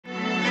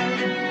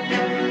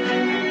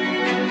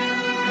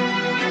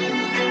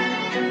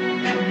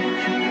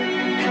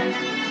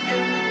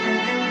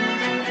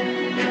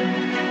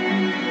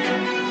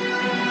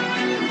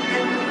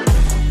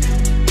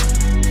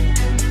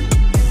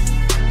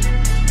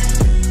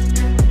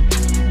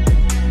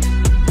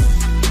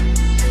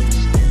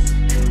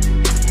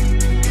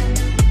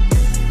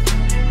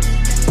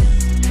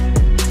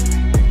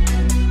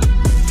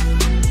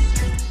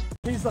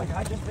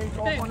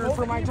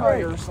my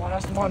tires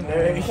last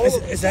Monday.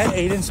 Is that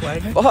Aiden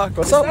Swagman? Fuck,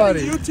 what's up,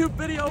 buddy? YouTube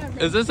video?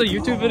 Is this a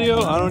YouTube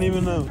video? I don't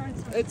even know.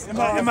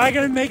 Am I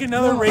gonna make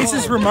another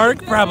racist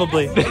remark?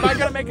 Probably. Am I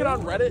gonna make it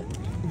on Reddit?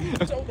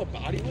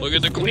 Look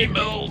at the clean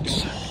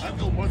milks.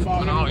 What's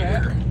going on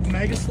here?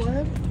 Mega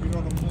slab?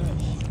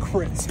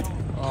 Crisp.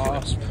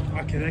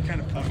 Okay, that kind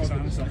of puffs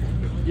honestly.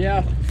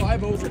 Yeah,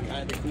 5-0s are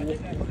kind of cool.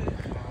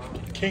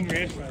 King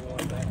Ranch, by the way.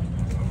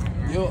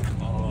 Yo.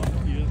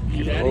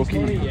 Daddy's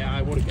money? Yeah,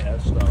 I would have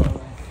guessed.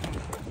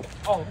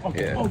 Oh,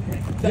 okay. Yeah.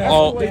 Okay.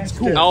 That's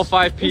cool.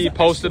 L5P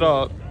posted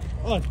up.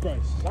 Oh, it's Bryce.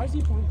 Why is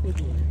he playing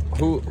 50?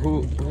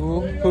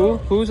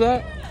 Who's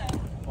that?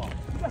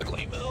 The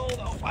clean milk,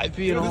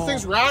 L5P and all. This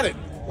thing's rotted.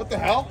 What the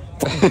hell?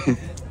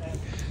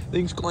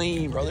 Thing's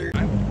clean, brother.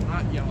 I will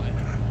not yell at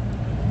him.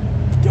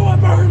 Do a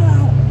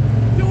burnout!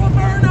 Do a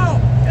burnout!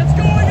 It's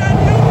going on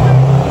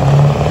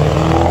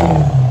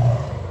YouTube!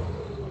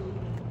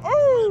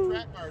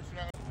 Oh!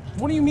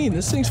 What do you mean?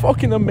 This thing's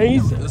fucking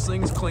amazing. This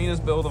thing's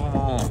cleanest build of them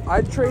all.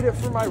 I'd trade it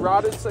for my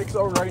rotted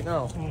 6.0 right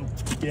now.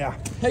 Yeah.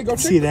 Hey, go check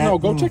See that? No,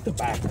 go check the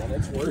back one.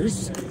 It's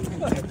worse.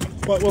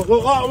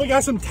 Well, we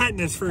got some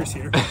tetanus first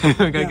here.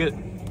 Okay, good.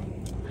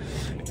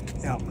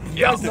 Yeah.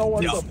 You guys know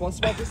what's the plus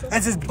about this thing?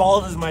 That's as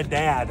bald as my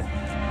dad.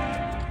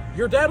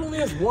 Your dad only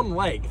has one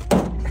leg.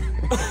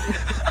 My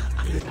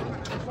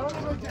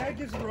dad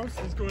gets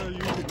roasted going on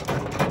YouTube.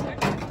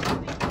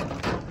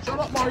 Shut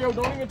up, Mario.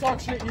 Don't even talk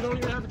shit. You don't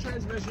even have a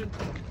transmission.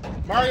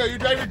 Mario, you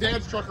drive your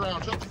dad's truck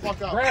around. Shut the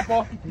fuck up.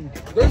 Grandpa,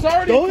 there's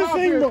already a cop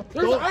here.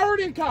 There's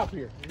already a cop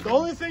here. The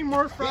only thing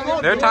more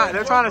funny. They're trying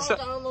to show.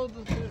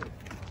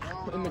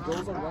 And the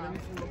girls are running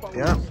from the police.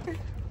 Yeah.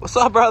 What's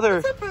up,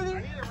 brother?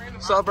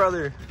 What's up,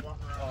 brother?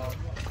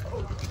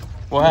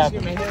 What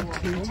happened?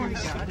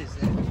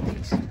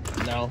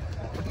 No.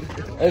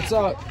 It's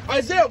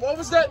Isaiah, what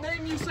was that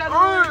name you said?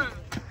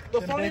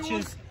 The funny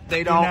one?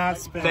 They not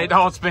spin. They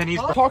don't spin. He's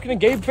I'm talking to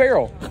Gabe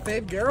Farrell.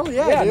 Babe Garrell?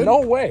 Yeah, Yeah, dude. no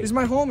way. He's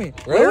my homie.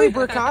 Really? Larry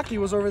Burkaki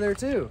was over there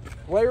too.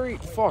 Larry,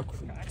 fuck.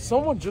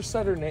 Someone just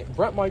said her name.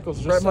 Brett Michaels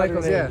just Brett said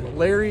Michaels, her yeah. name.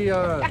 Larry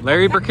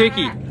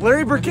Burkicki.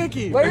 Larry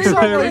Burkicki. Larry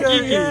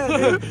Burkicki. Yeah,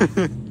 dude.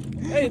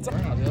 Hey, it's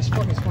This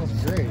fucking smells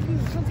great.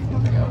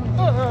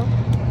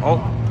 Oh,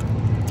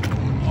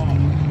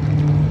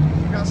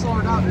 You gotta slow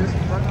her down, dude. a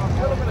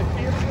little bit of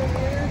cancer in the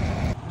air.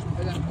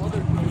 And then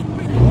other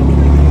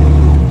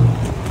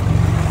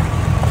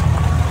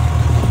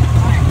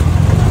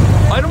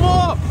light him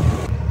up.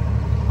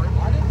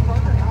 Why didn't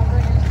Parker not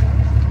bring his?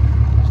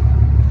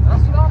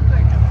 That's what I'm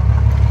thinking.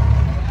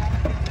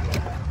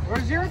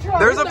 Where's your truck?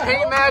 There's a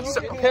paint match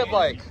pit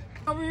bike.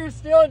 Over here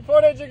stealing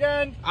footage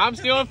again. I'm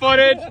stealing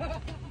footage.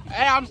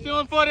 Hey, I'm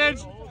stealing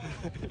footage.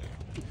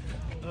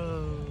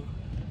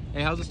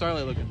 Hey, how's the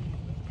starlight looking?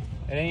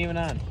 It ain't even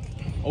on.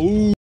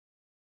 Oh.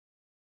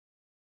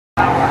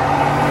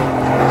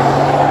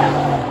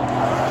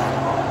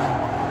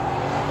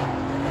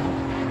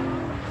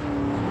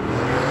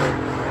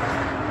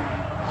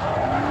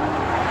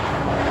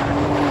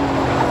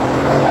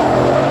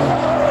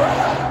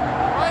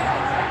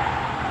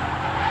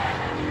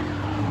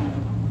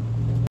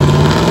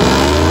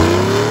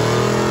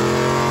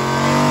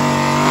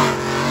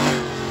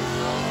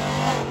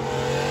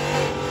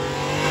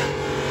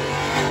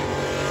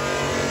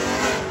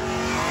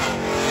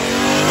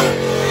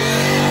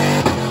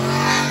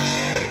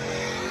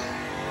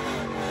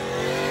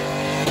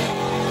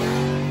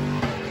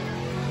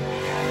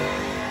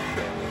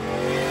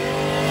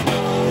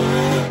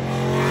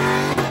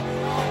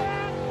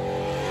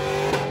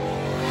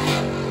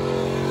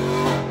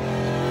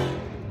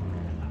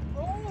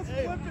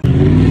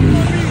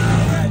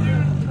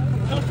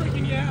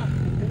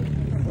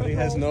 He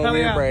has no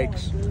rear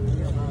brakes.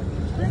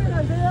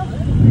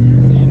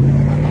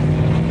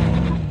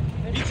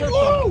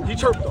 He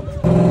chirped him.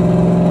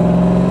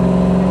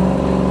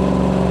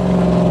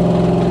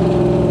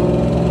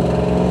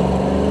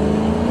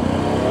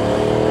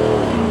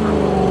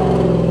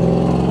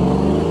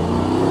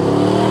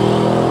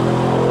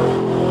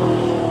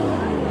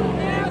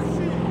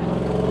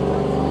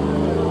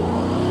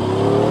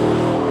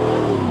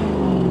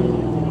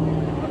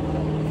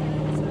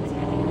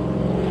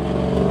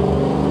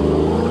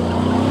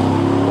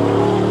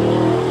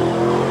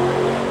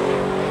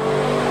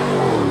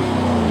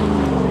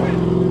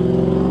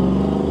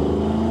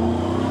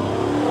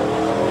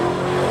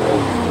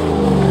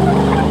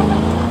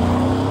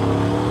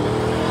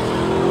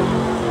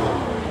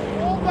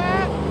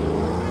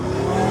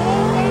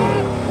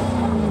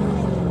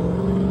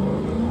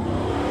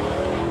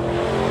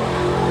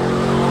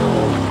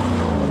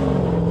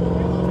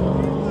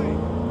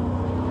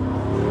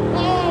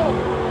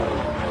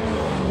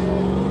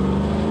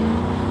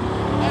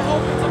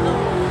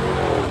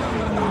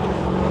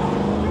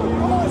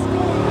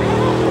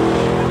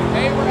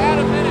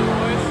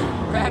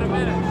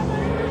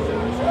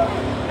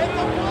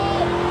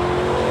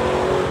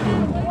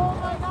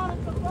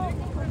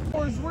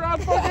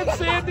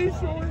 Sandy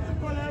Shores,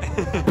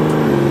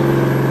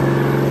 whatever.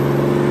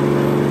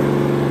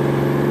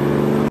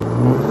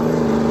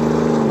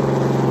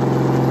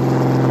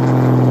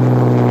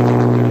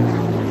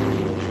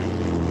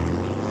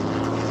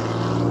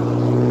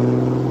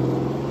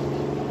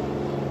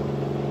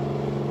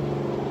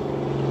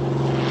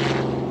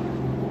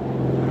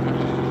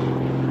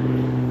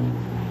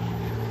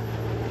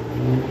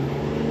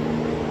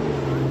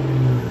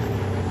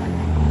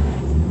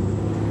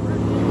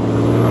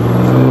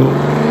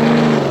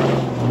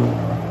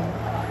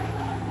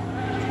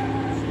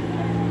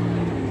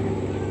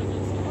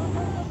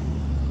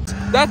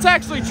 That's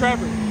actually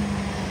Trevor.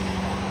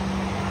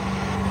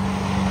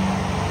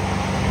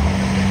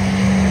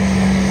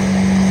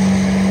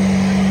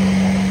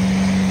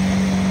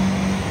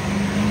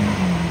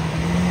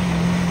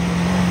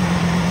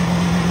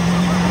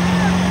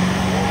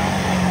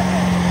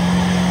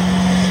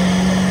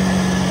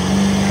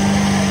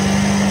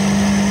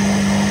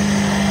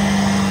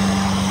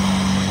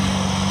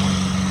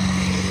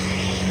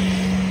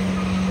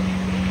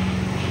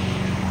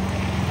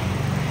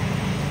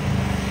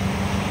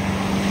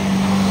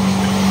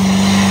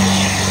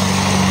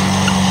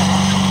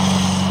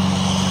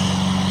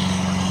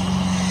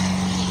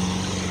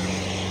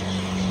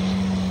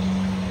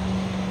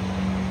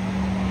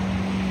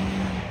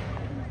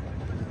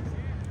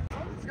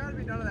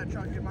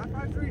 My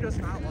 5.3 does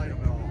not light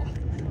him at all.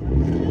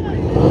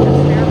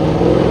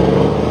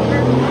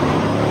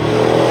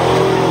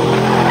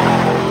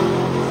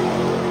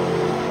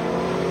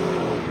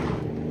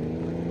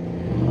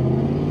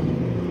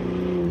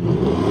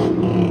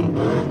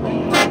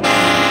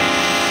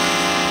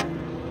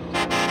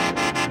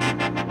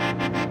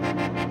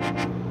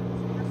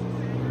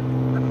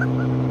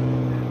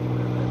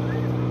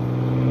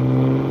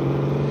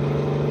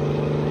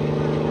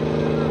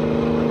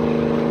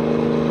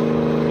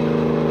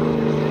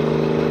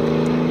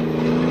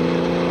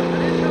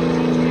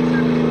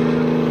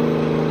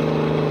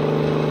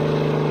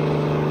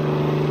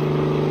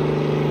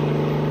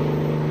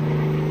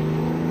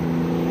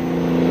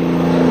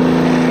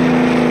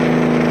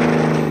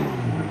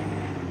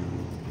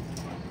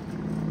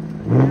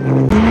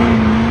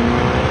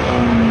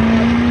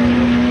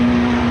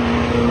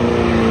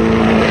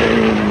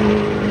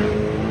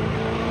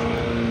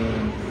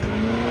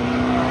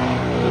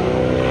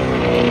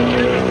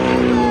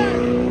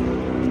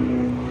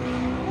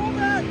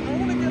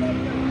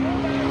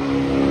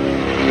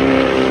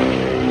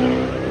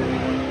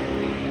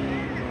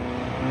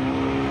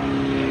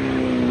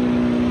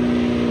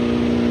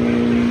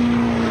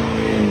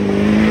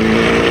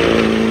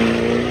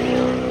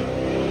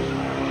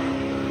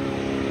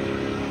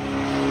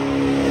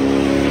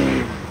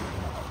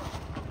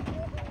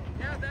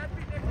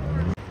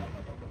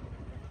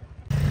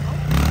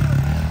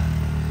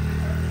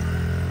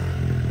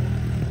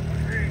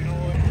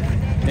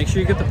 Make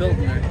sure you get the build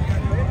in there.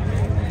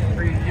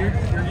 For your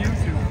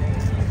YouTube.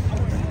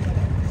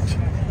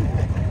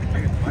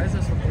 Why is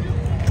this so cool?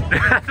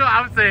 That's what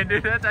I'm saying,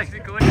 dude. That's actually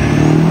cool.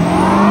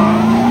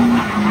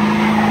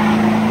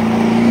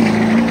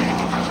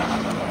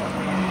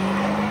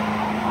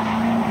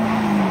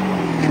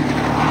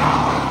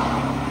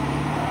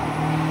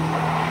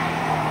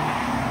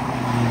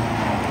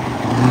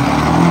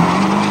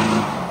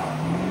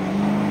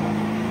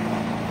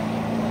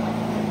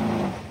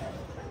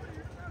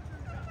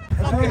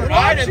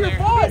 Wash your bike!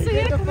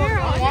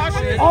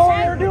 Wash it! Oh,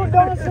 they're doing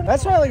donuts.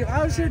 That's why, like, if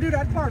I was here, dude,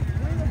 I'd park.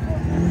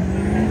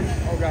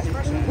 Oh, gosh.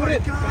 Put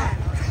it.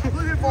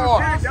 Looking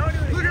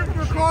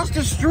for across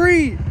the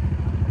street.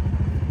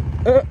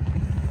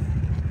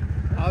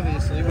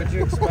 Obviously, what'd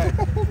you expect?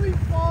 Holy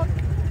fuck.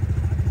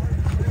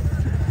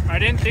 I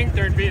didn't think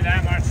there'd be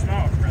that much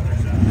smoke, brother.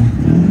 So.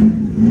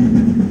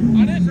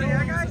 So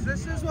yeah, guys,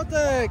 this is what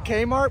the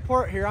Kmart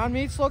Port Huron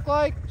meets look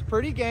like. It's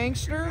pretty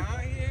gangster.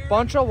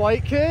 Bunch of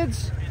white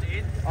kids.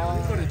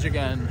 Footage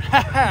again.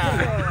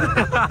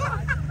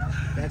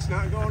 That's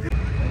not going.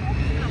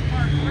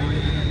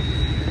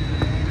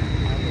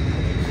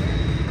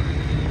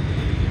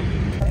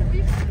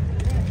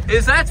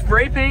 Is that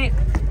spray paint?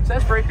 Is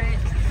that spray paint?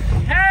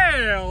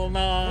 Hell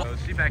no. Oh,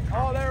 see back.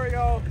 Oh, there we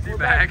go. See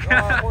back.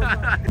 Absolutely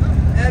not.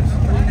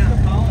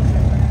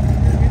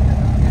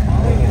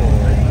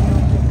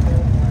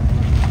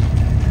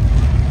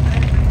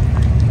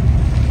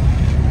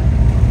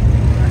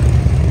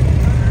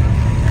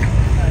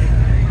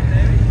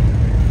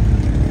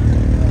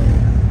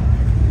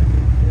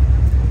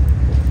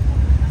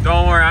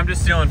 Don't worry, I'm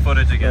just stealing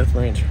footage again. That's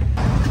range.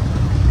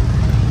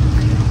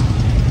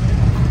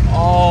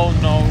 Oh,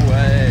 no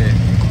way.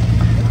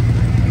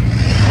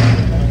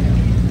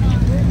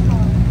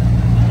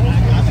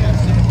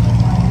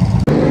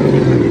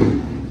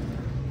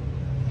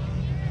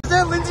 Is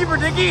that Lindsay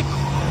Verdicki?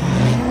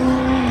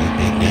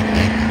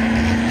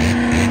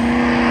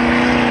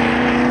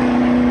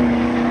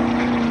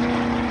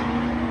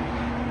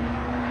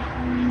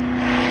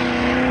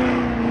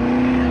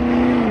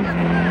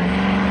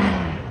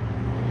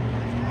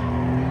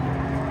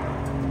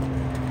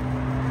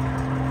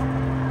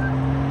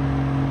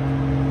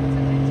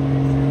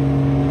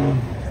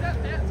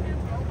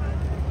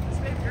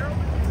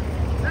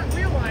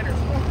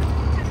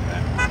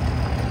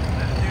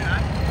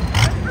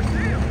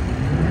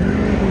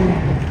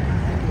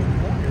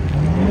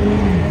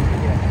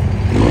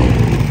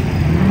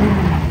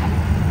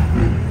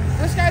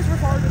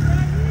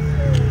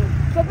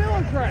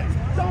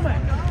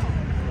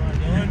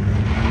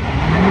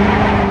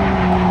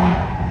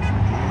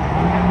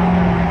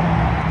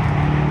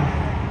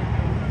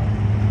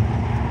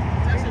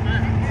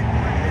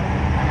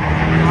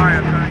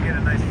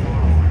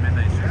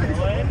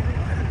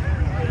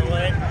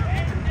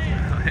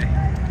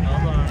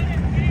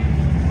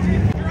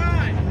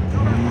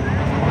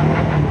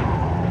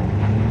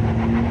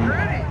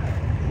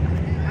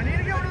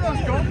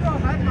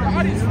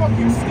 Rowdy's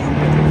fucking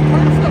stupid.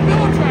 Turns the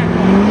bill track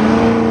on.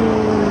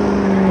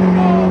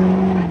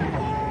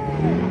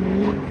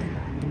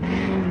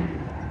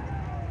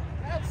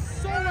 That's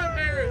so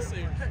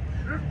embarrassing.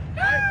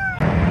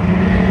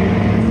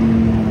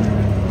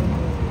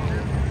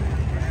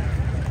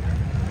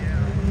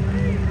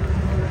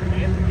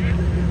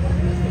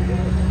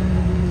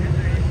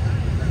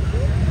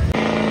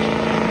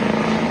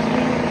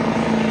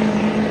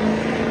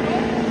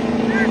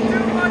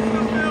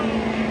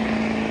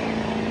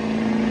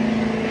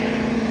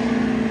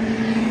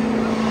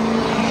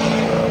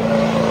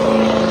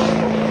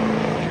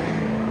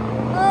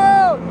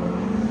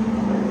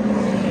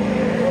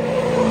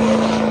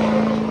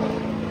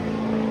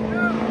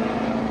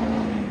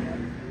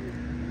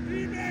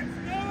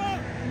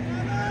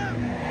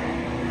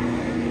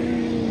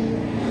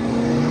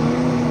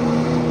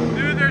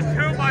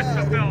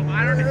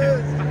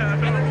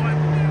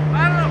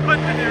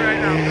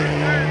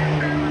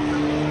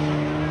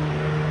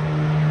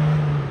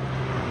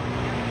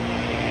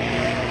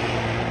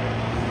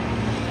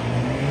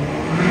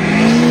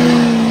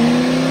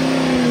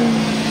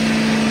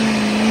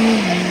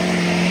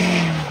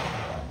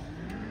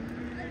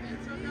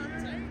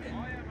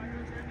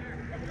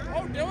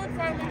 Dylan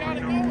finally got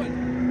it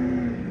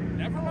going.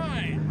 Never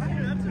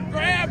mind.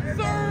 Grab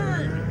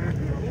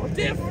third.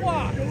 Diff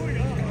flop.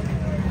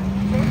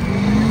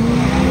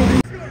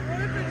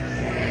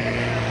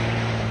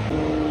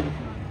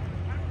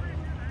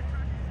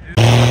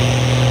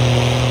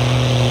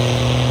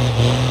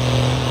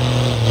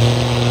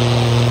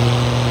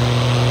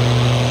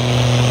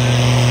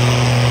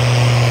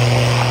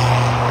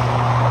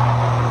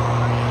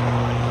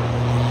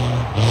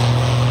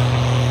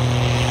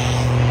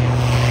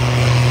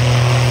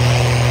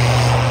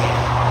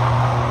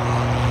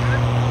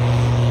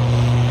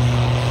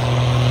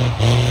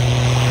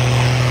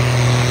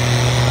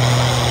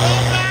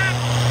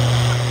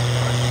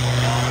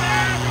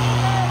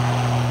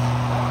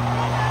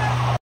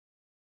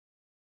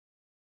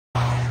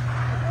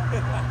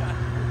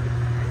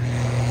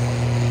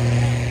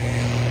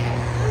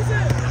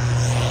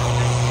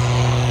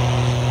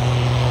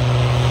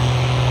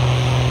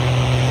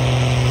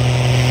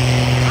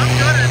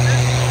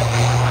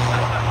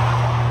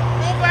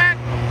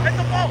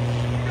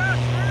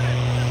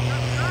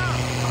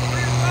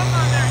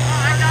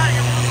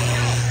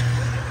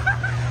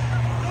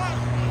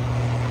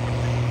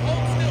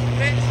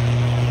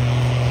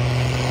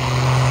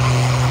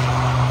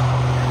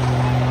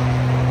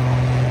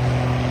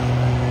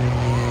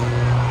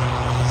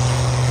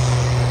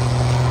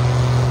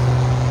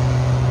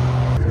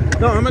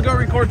 No, I'm gonna go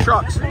record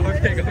trucks.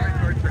 Okay, go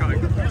record truck.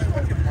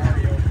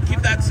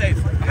 Keep that safe.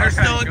 There's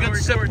still a Go good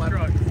sip record left.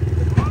 truck.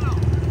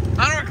 I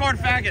don't record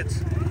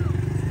faggots.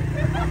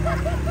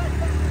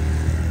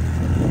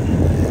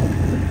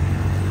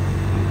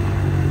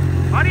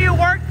 How do you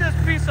work this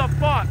piece of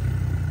fuck?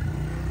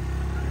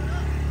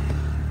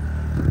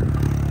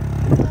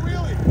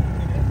 Really?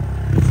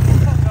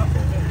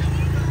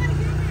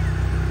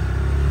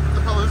 What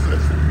the hell is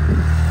this?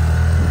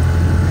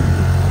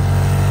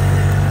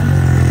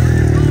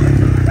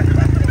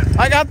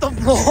 I got the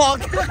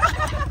vlog.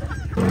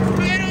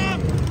 Spin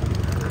him!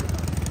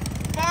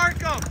 Mark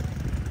him!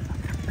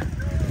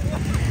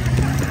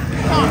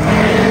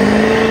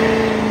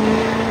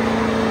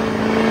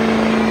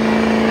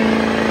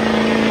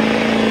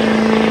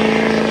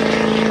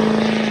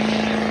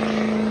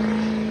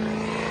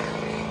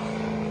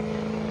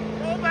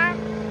 Roll back!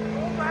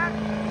 Roll back!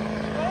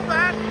 Roll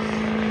back!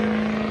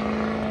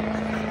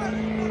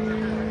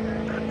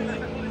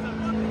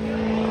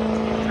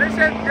 They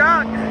said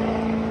duck!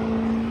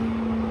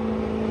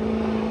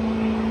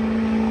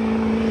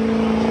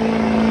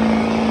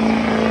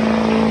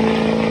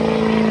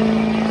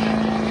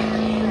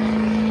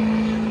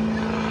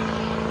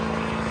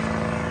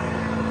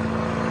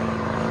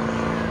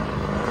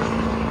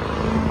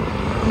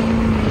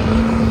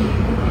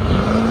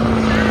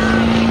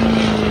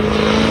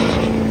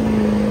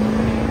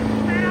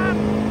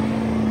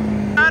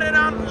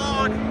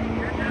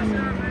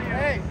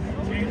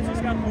 James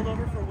just got pulled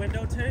over for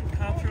window tint.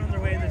 Cops are on their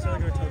way and they said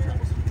they're going to tow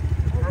trucks.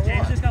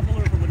 James just got pulled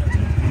over for window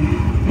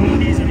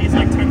tint. He's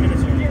like 10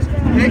 minutes early.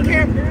 They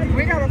can't.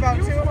 We got about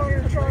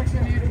 200 trucks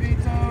that need to be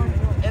towed.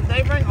 If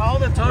they bring all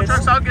the tow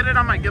trucks, I'll get it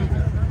on my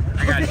gimbal.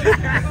 I got you.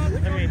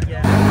 I mean,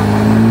 yeah.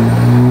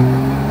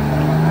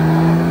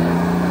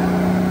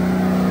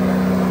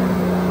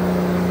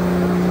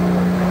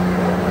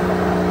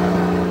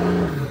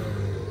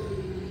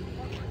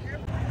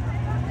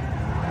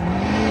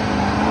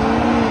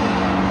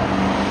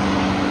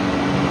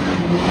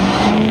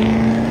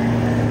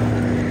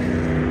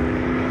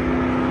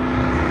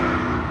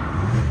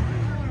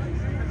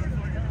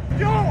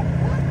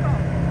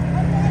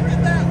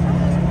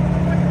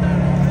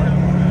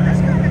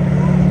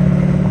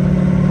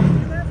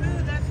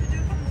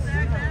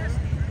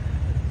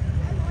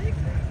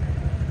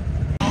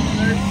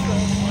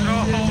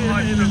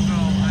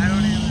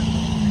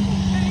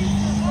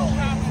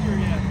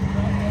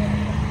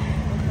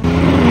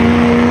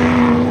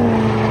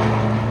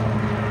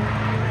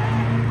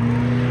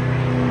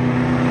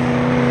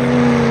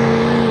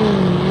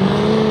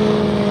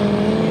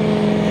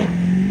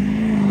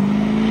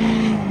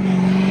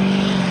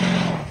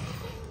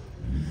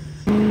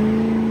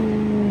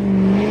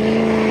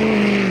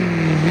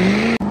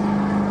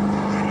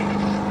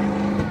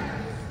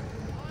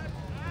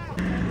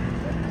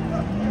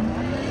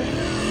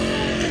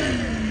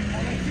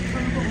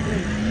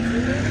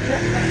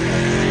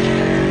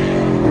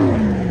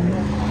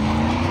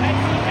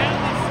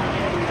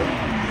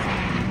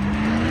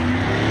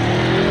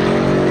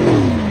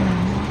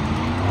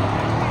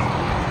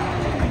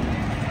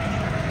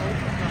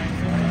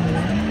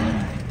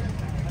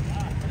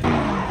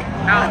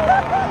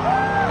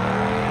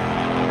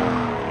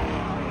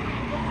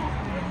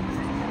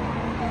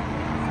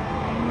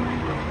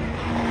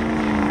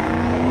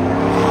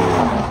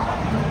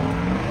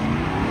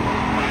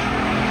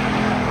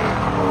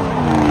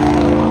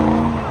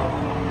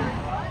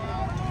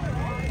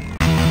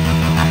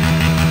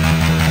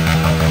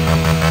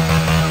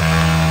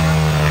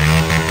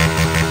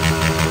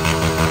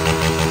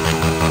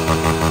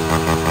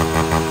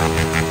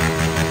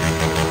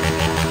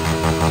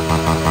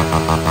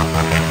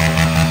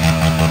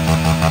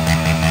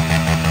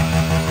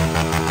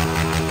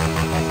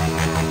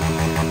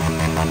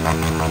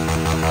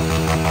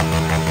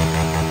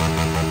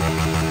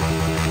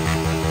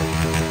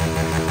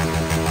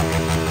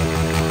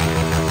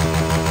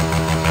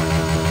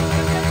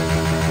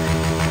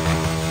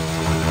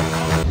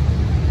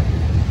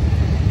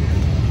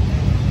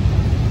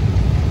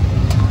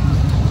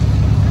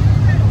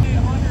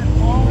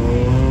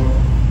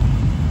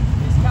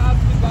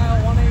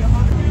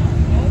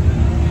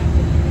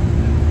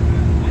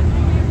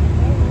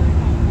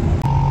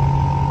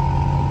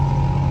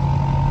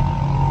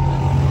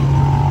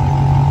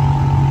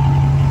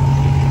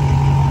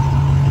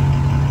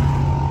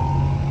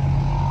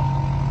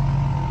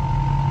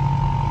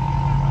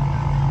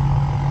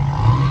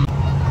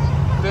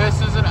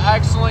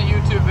 Excellent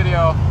YouTube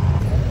video.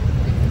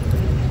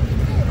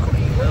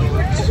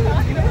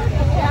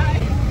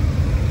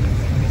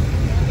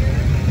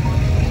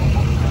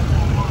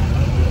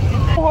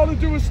 How to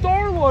do a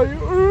starlight.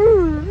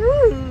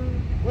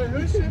 Wait,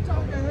 who's shit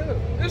talking to who?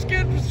 This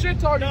kid's shit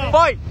talking. No.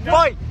 Fight!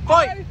 Fight!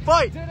 Fight!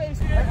 Fight!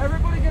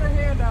 Everybody get a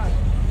hand on.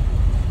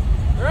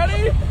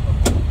 Ready?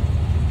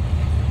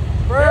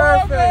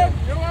 Perfect.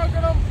 You're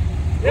welcome.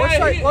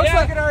 Looks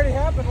like it already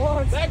happened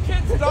once. That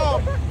kid's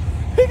dumb.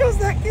 He goes,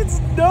 that kid's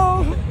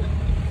dumb.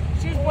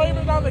 She's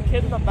blaming it on the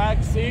kid in the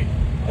back seat.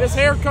 His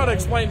haircut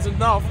explains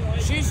enough.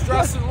 She's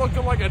dressed and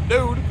looking like a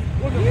dude.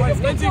 Looking like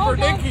Lindsay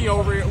Berdicki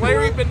over here.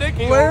 Larry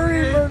Berdicki over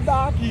here.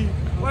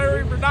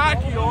 Larry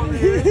Berdicki over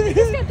here. You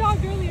just got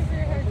dogged earlier for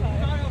your haircut.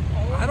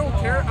 I don't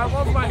care. I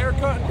love my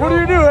haircut. What do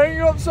you do? Hang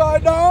you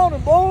upside down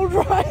and blow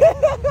dry?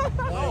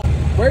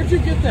 Where'd you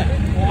get that?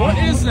 What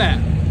is that?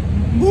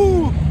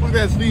 Ooh, look at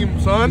that steam,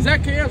 son. Is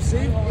that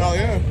KFC? Oh,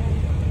 yeah.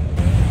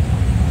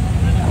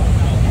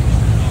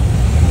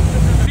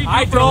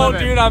 I don't,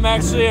 dude. I'm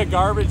actually a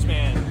garbage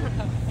man.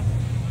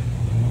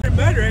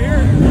 Bed right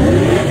here.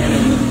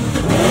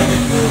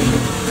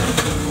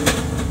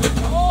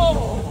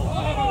 Oh,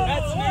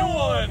 that's a new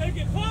one.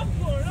 Making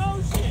popcorn,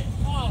 oh shit.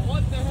 Oh,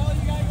 what the hell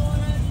you got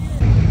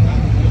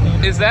going on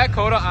here? Is that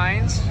Coda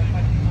Hines?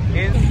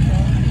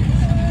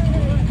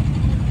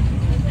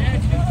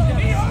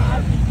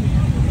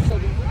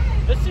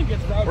 This thing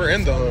gets rowdy. We're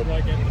in the hood.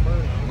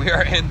 We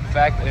are in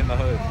fact in the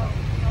hood.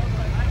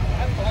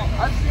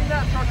 I've seen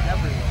that truck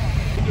everywhere.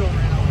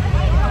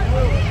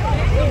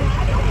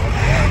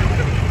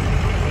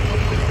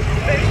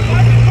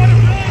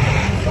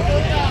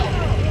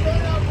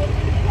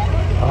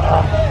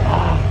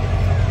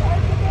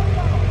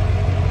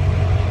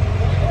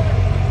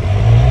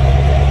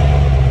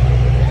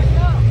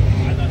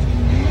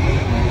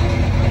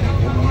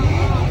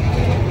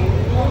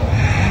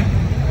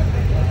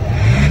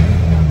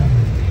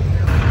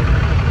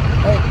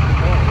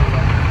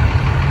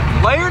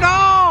 Lay her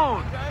down!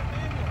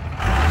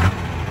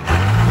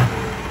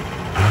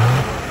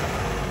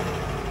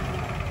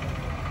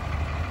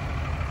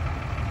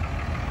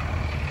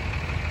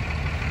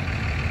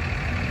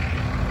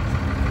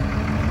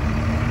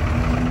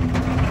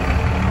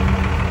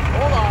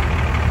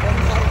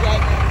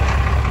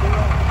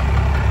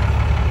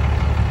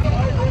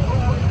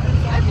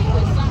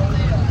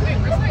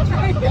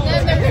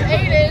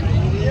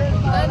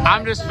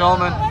 I'm just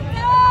filming.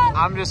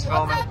 I'm just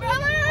filming.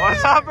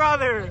 What's up,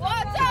 brother?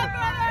 What's up,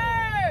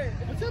 brother?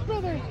 What's up,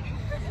 brother?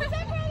 What's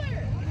up,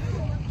 brother?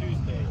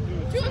 Tuesday.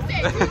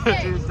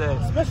 Tuesday.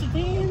 Special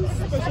teams,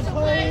 special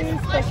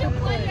plays, Special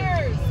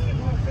players.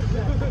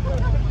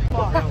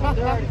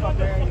 They're already fucked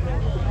there anyway.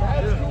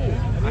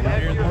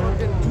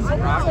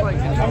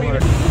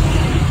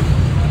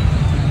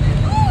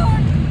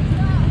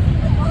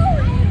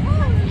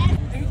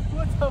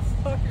 What the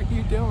fuck are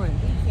you doing?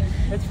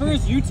 It's for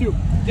his YouTube.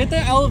 Get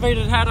that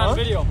elevated hat on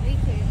video.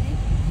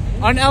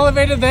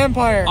 Unelevated the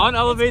Empire.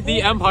 Unelevate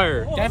the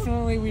Empire.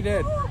 Definitely we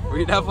did.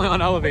 We definitely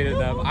unelevated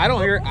them. I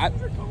don't hear. I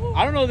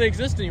don't know they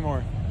exist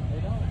anymore.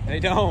 They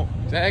don't.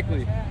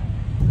 Exactly.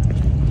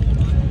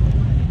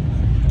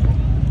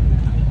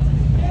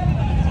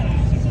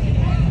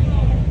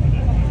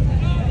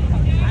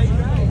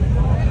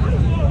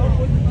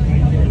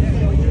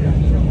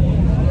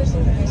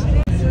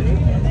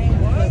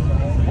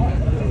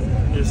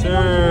 Yes,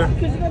 sir.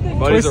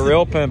 Buddy's a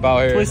real pimp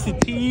out here.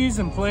 Twisted T's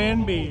and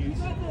Plan B's.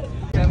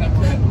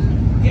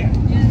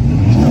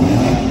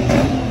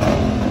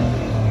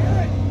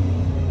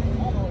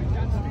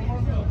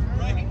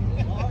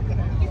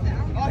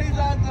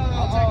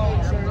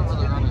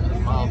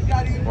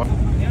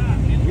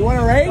 You want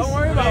to race? Don't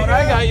worry about it.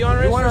 I got you. You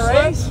want to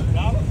race?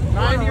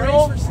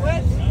 9-year-old?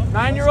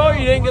 9-year-old?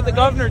 You didn't get the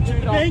governor too.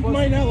 Hank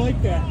might not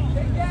like that.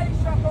 Big Daddy,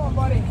 suck on,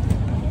 buddy.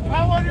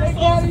 I want your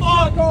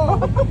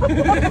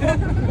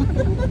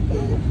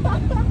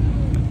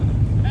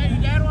Hey,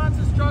 your dad wants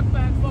his truck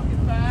back,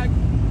 fucking bag.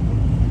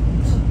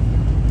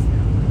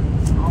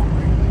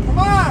 Come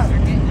on!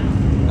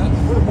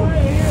 Put him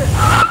right here.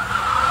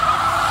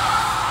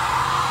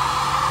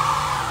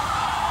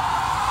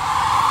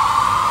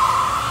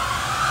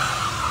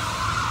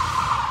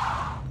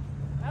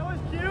 That was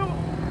cute.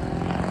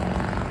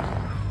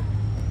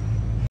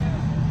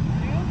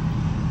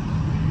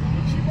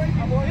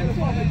 I'm going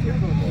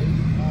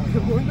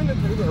to the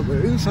turbo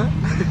booth.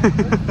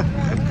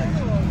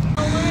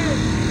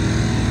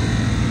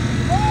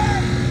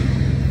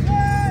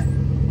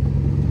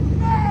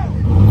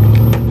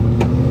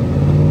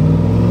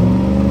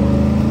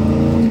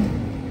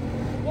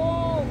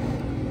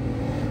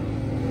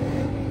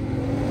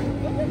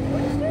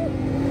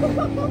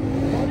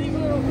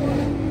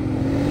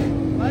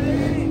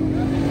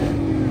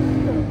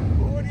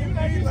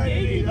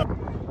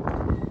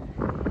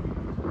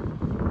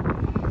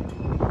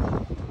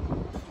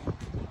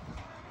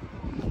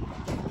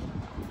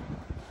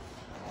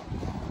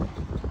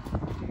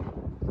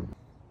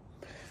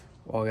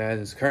 Well, guys,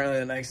 it's currently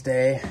the next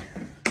day.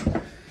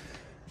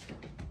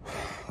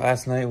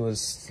 Last night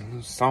was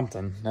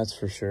something, that's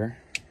for sure.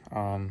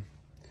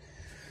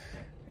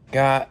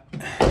 Got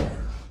a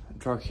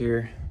truck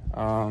here.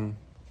 Got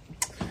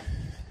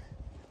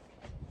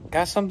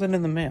something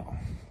in the mail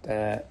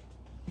that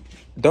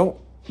don't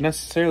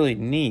necessarily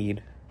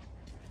need,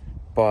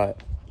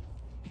 but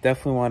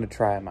definitely want to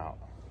try them out.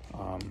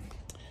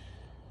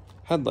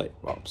 Headlight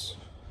bulbs.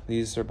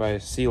 These are by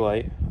Sea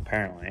Light,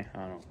 apparently. I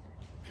don't know.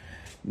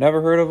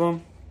 Never heard of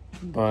them,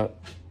 but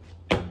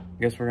I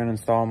guess we're gonna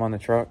install them on the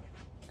truck,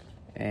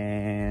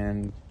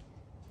 and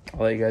I'll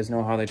let you guys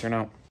know how they turn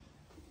out.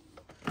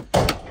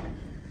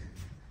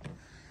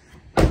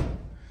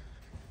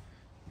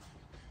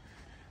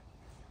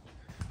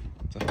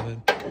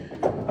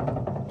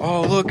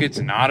 Oh, look, it's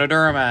not a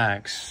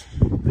Duramax.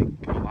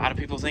 Like a lot of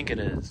people think it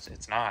is.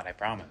 It's not, I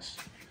promise.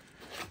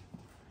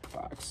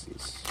 Box,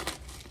 these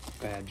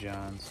Bad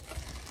Johns.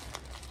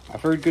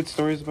 I've heard good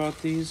stories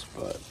about these,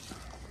 but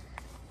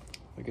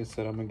like I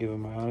said, I'm gonna give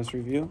them my honest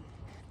review.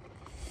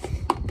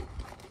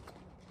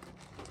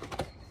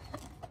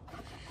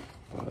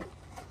 But,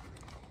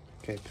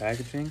 okay,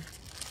 packaging,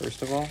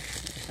 first of all.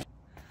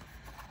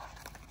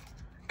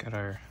 Got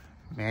our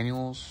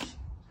manuals.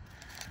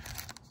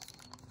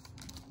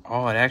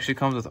 Oh, it actually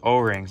comes with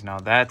O-rings. Now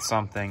that's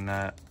something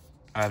that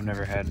I've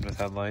never had with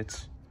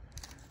headlights.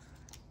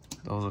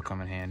 Those will come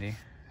in handy.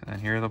 And then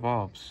here are the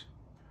bulbs.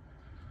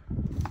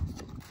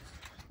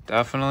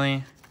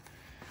 Definitely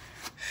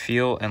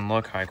feel and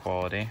look high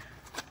quality.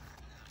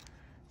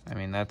 I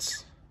mean,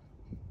 that's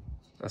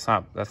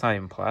not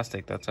even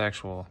plastic. That's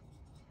actual.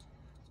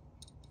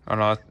 Oh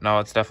no,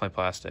 it's definitely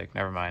plastic.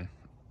 Never mind.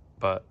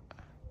 But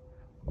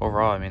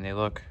overall, I mean, they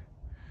look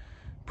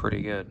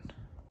pretty good.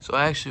 So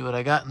actually, what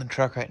I got in the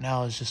truck right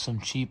now is just some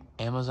cheap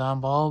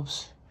Amazon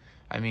bulbs.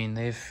 I mean,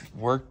 they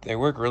work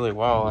really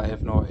well. I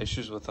have no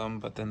issues with them.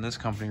 But then this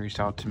company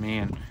reached out to me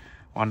and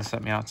wanted to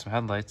set me out some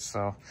headlights.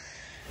 So,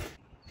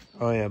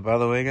 oh yeah, by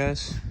the way,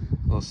 guys,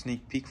 a little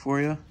sneak peek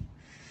for you.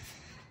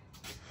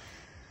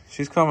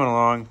 She's coming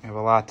along. I have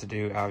a lot to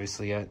do,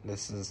 obviously. Yet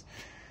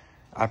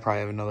I probably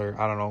have another,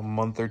 I don't know,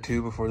 month or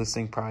two before this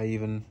thing probably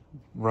even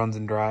runs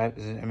and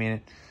drives. I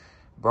mean,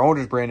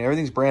 motor's brand new.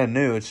 Everything's brand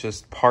new. It's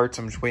just parts.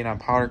 I'm just waiting on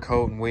powder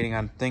coat and waiting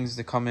on things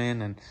to come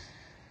in, and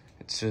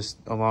it's just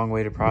a long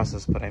way to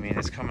process. But I mean,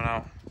 it's coming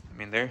out. I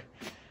mean, they're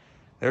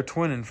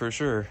twinning for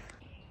sure.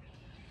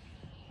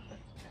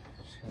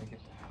 Just gotta get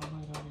the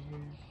helmet out of here.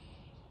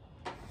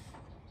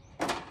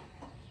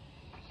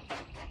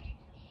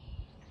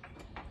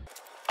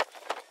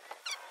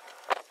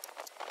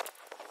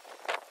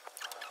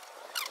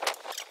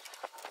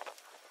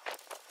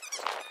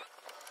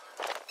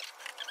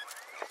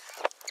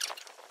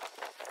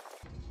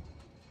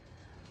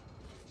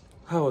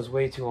 That was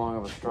way too long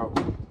of a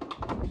struggle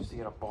just to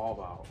get a bulb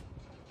out.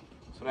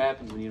 That's what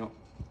happens when you don't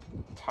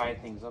tie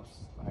things up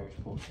how you're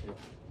supposed to.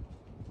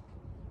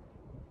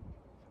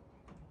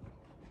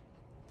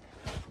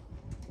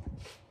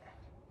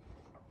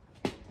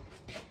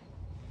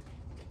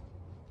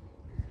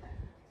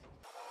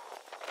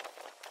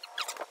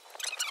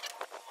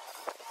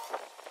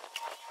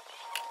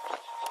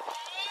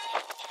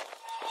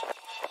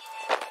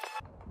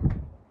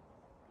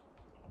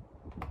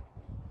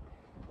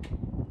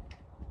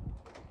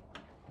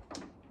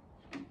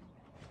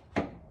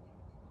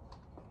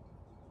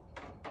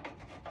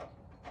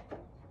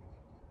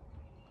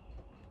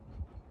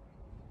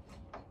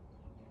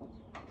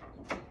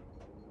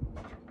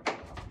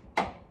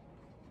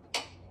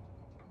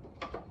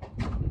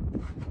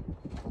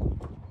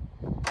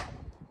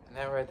 And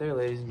that right there,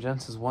 ladies and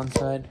gents, is one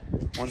side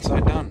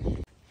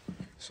done.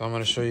 So I'm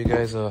gonna show you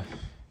guys a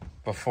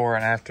before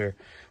and after.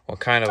 Well,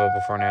 kind of a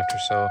before and after.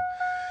 So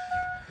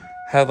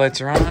headlights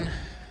are on.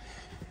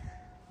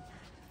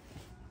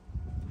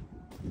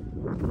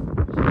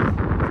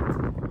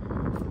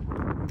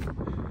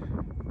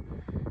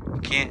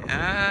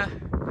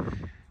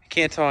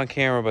 Can't tell on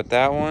camera, but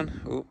that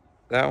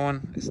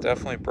one is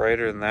definitely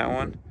brighter than that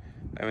one.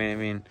 I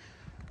mean,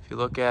 if you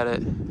look at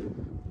it,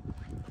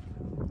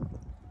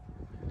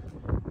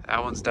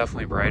 that one's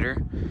definitely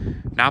brighter.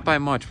 Not by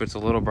much, but it's a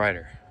little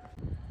brighter.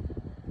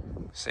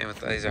 Same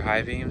with these are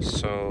high beams,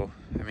 so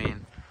I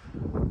mean,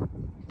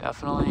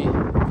 definitely.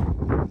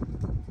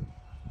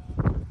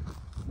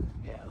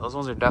 Yeah, those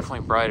ones are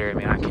definitely brighter. I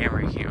mean, on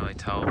camera you can't really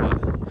tell,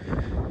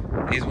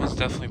 but these ones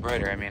definitely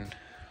brighter. I mean,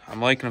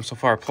 I'm liking them so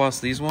far.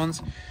 Plus these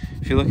ones,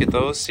 if you look at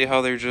those, see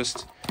how they're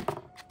just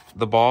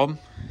the bulb.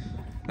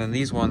 Then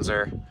these ones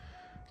are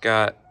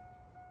got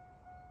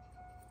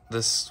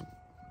this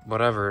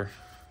whatever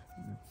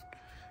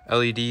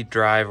LED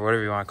drive or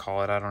whatever you want to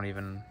call it. I don't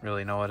even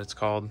really know what it's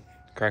called.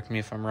 Correct me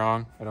if I'm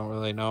wrong. I don't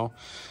really know.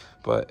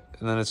 But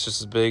and then it's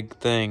just a big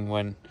thing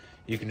when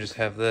you can just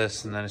have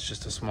this and then it's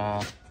just a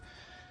small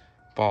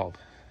bulb.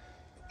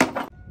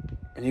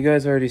 And you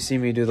guys already see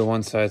me do the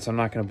one side, so I'm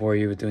not going to bore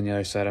you with doing the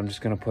other side. I'm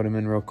just going to put them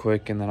in real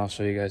quick and then I'll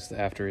show you guys the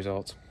after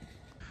results.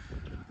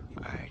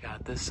 Alright,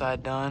 got this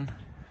side done.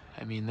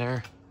 I mean,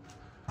 they're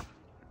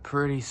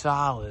pretty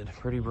solid,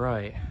 pretty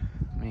bright.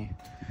 Let me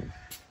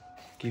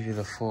give you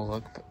the full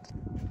look. But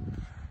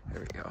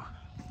there we go.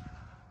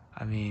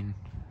 I mean,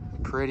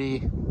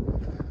 pretty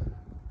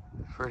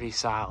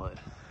solid.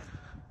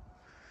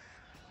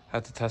 I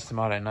have to test them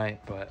out at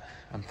night, but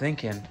I'm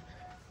thinking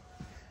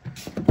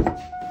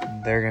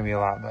they're gonna be a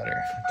lot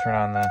better. Turn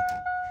on the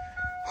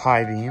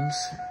high beams.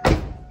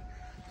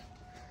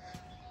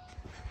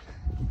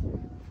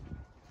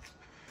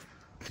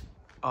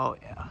 Oh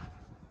yeah.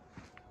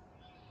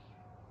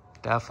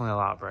 Definitely a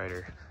lot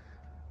brighter.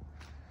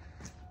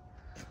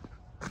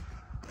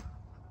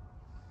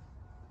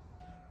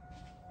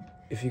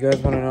 If you guys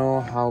want to know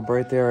how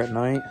bright they are at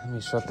night, let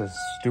me shut this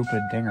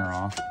stupid dinger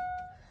off.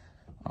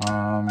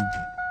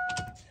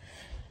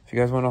 If you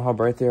guys want to know how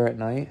bright they are at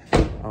night,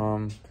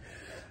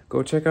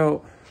 go check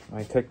out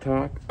my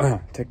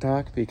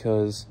TikTok,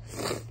 because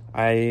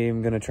I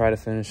am going to try to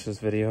finish this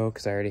video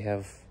because I already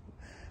have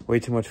way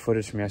too much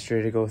footage from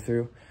yesterday to go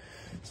through.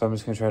 So I'm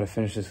just going to try to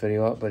finish this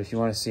video up. But if you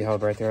want to see how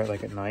bright they are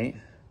like at night,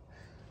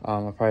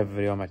 I'll probably have a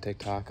video on my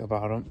TikTok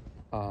about them.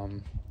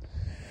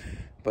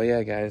 But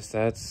yeah, guys,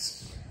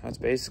 that's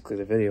basically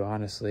the video,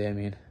 honestly. I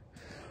mean,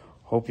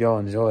 hope y'all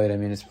enjoyed. I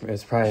mean,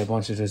 it's probably a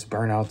bunch of just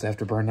burnouts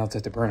after burnouts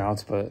after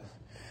burnouts, but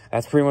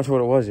that's pretty much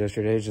what it was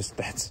yesterday. Just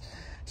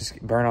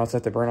burnouts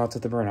after burnouts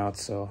after burnouts.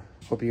 So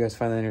hope you guys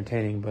find that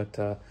entertaining. But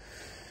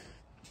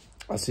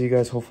I'll see you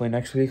guys hopefully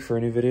next week for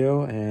a new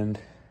video. And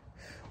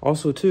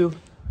also too,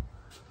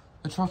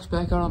 the truck's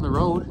back out on the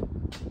road,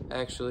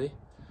 actually.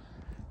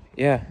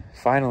 Yeah,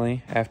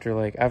 finally, after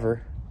like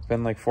ever. It's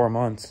been like 4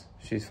 months.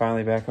 She's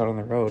finally back out on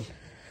the road.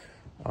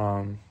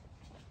 But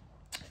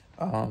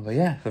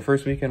yeah, the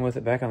first weekend with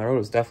it back on the road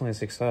was definitely a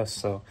success.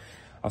 So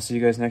I'll see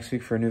you guys next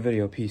week for a new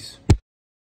video. Peace.